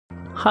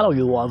Hello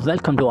you all,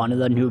 welcome to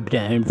another new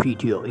brand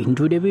video. In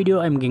today's video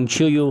I'm going to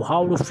show you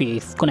how to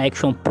fix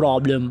connection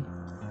problem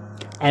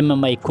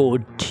MMI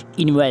code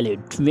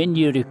invalid when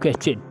you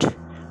request it.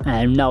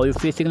 And now you're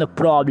facing the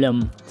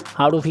problem,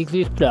 how to fix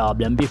this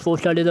problem. Before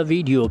starting the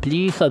video,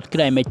 please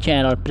subscribe my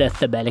channel, press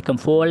the bell icon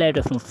for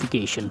latest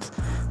notifications.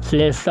 So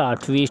let's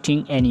start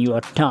wasting any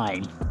your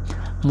time.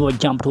 We'll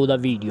jump to the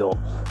video.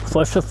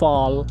 First of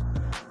all,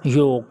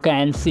 you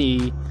can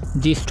see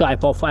this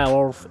type of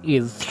error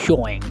is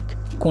showing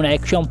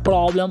connection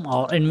problem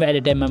or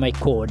invalid MMI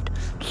code.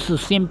 So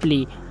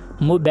simply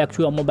move back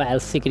to your mobile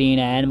screen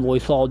and we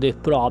solve this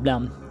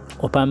problem.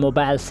 Open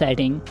mobile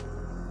setting,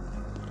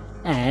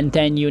 and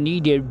then you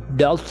needed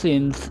dual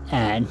SIMs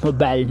and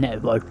mobile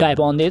network. Type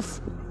on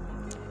this.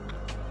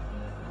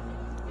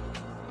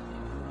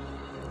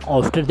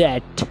 After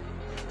that,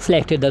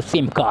 select the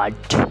SIM card.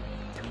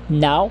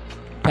 Now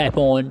type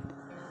on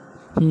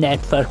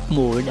network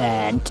mode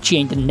and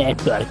change the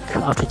network.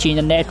 After change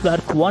the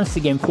network, once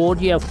again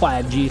 4G or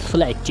 5G,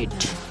 select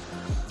it.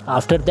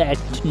 After that,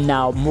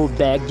 now move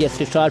back, just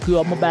restart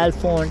your mobile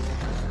phone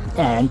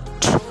and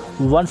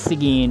once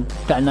again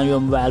turn on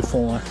your mobile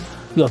phone.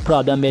 Your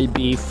problem will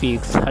be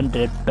fixed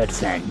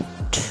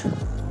 100%.